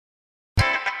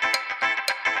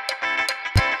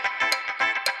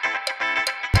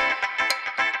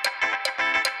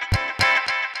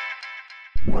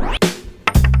Hi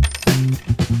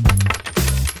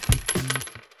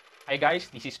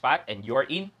guys, this is Pat and you're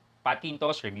in Pat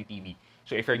Quinto's Review TV.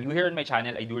 So if you're new here on my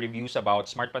channel, I do reviews about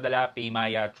Smart Padala,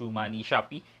 Paymaya, True Money,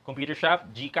 Shopee, Computer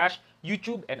Shop, GCash,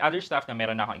 YouTube, and other stuff na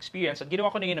meron na akong experience. At ginawa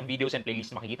ko na yun ng videos and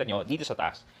playlist na makikita nyo dito sa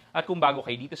taas. At kung bago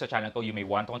kayo dito sa channel ko, you may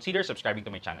want to consider subscribing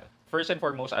to my channel. First and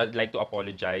foremost, I'd like to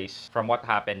apologize from what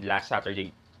happened last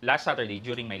Saturday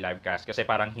during my live cast kasi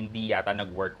parang hindi yata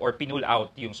nag-work or pinull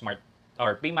out yung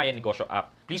Paymaya Negosyo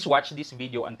app. Please watch this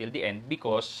video until the end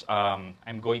because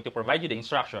I'm going to provide you the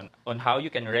instruction on how you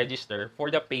can register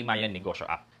for the Paymaya Negosyo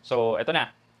app. So, eto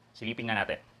na. Silipin na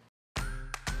natin.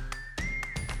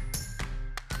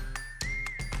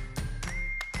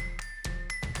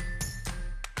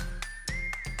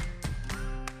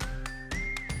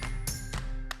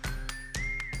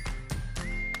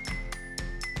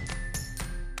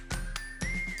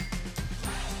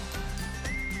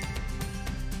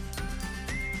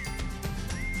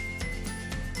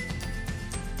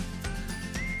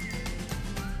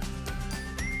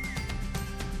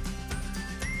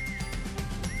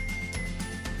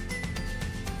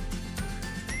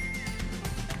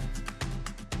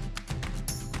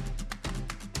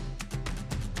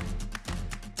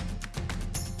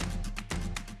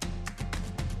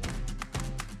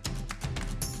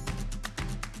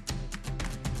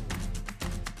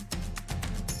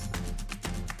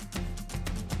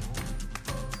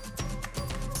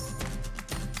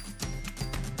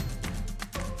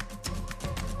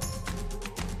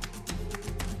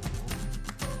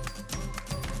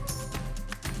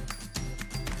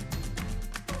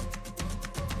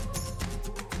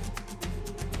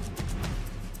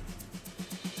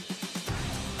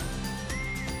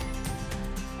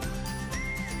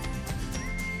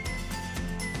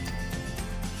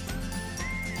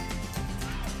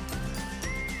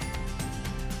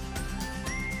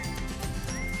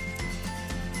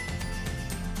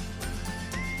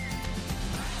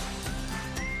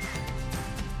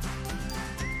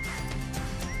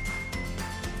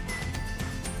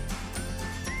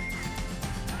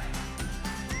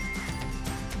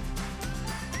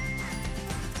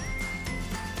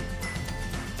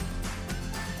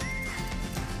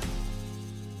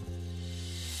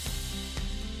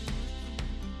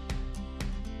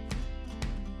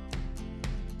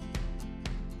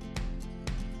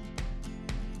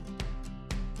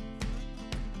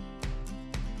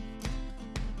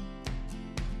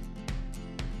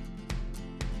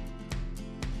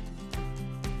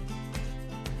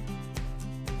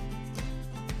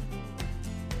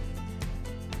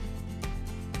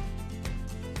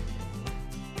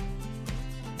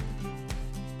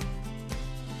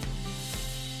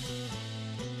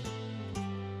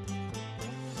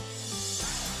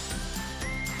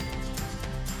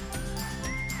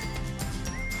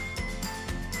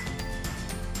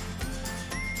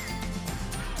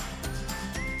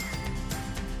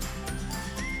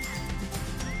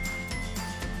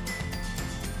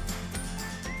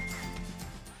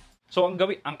 So, ang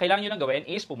kailangan nyo lang gawin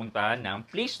is pumunta ng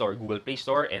Play Store, Google Play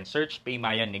Store, and search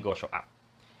Paymaya Negosyo app.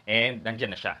 And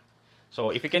nandyan na siya.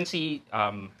 So, if you can see,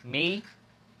 May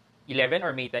 11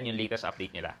 or May 10 yung latest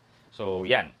update nila. So,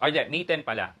 yan. Or yeah, May 10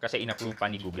 pala kasi in-approve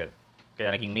pa ni Google.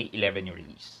 Kaya naging May 11 yung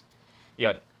release.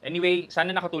 Yun. Anyway,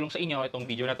 sana nakatulong sa inyo itong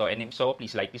video na to. And if so,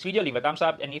 please like this video, leave a thumbs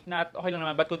up. And if not, okay lang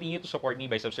naman. But continue to support me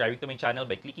by subscribing to my channel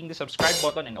by clicking the subscribe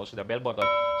button and also the bell button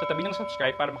sa tabi ng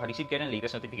subscribe para makareceive kayo ng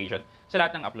latest notification sa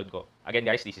lahat ng upload ko. Again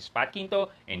guys, this is Pat Quinto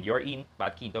and you're in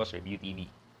Pat Quinto's Review TV.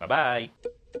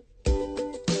 Bye-bye!